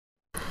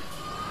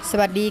ส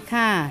วัสดี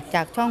ค่ะจ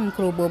ากช่องค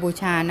รูบัวบู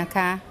ชานะค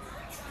ะ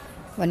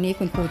วันนี้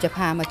คุณครูจะพ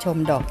ามาชม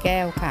ดอกแก้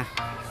วค่ะ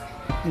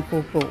คุณครู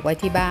ปลูกไว้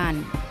ที่บ้าน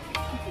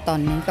ตอน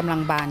นี้กำลั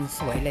งบานส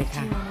วยเลย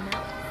ค่ะ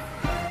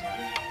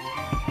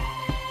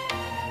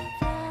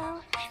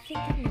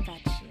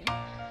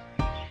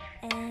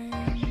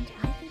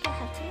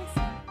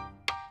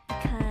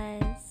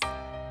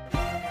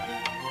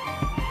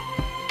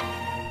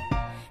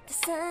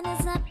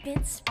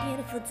It's a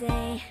beautiful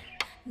day.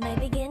 My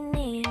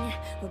beginning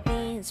will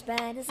be as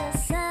bright as the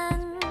sun.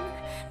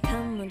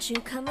 Come, won't you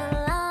come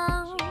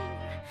along?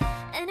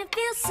 And it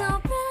feels so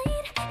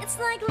bright. It's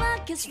like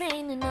luck is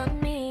raining on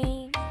me.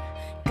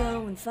 Go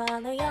and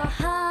follow your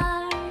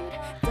heart.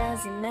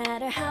 Doesn't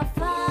matter how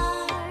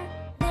far.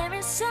 There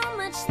is so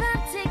much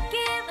love to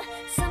give.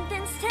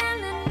 Something's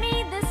telling me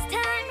this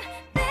time.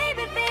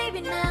 Baby, baby,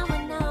 now I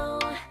know.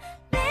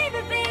 Baby,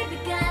 baby,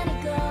 gotta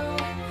go.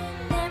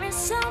 There is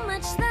so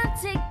much love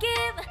to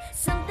give.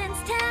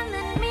 Something's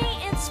telling me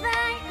it's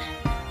right.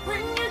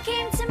 When you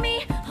came to me,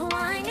 oh,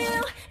 I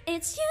knew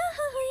it's you,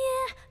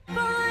 yeah,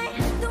 boy.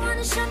 The one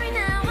to show me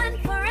now and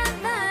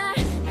forever.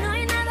 No,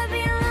 you'll never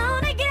be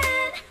alone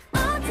again.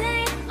 All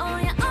day, oh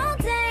yeah, all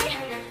day.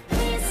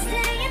 Please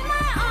stay in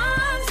my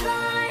arms,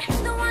 boy.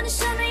 The one to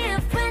show me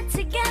if we're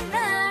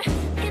together.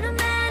 It don't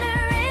matter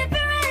if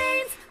it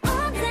rains.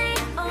 All day,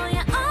 oh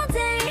yeah, all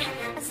day.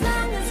 As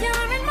long as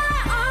you're in my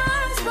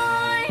arms,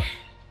 boy.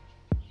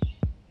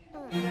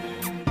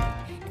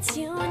 It's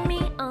you and me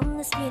on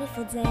this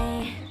beautiful day,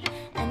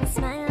 and I'm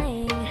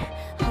smiling,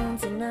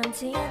 holding on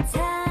to you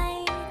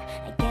tight.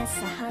 I guess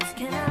our hearts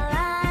can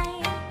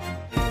align,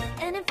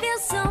 and it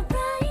feels so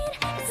bright.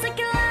 It's like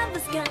your love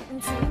has gotten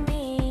to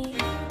me.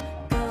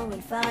 Go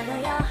and follow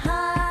your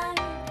heart.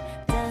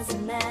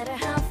 Doesn't matter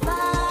how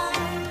far.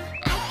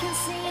 I can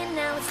see it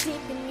now. It's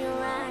deep in your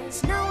eyes.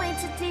 No way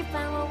to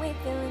define what we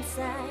feel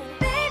inside.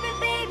 Baby,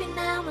 baby,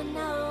 now I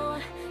know.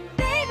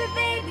 Baby,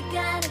 baby,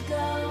 gotta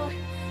go.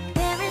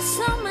 There is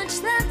so much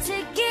love to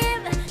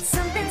give.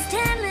 Something's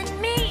telling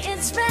me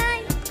it's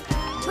right.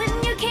 When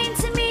you came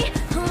to me,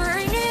 oh,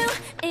 I knew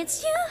it's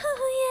you,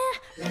 yeah,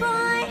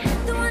 boy.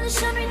 The one to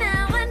show me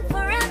now and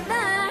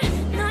forever.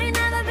 No, you'll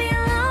never be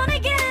alone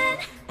again.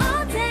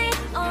 All day,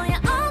 oh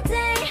yeah, all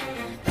day.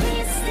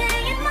 Please stay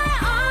in my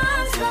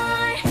arms,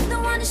 boy. The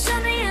one to show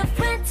me if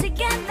we're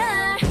together.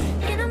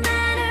 It don't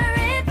matter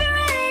if it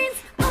rains.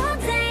 All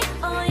day,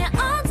 oh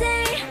yeah, all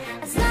day.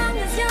 As long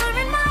as you're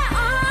in my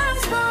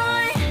arms,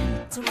 boy.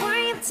 Don't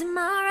worry of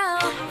tomorrow.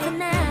 For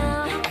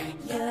now,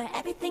 you're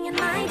everything in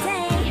my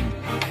day.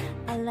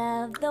 I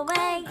love the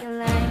way you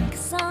like a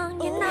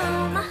song. You know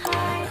my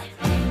heart.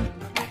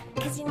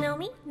 Cause you know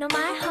me, know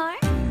my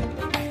heart.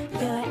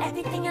 You're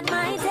everything in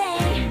my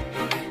day.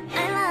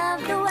 I love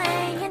the way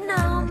you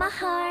know my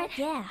heart.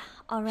 Yeah,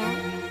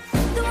 alright.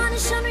 The one to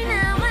show me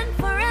now and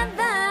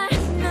forever.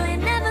 No,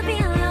 you'll never be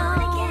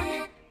alone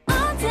again.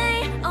 All day,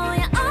 oh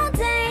yeah, all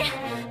day.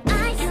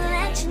 I can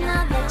let you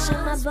know that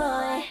you're my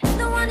boy.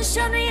 The one to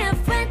show me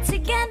if we're together.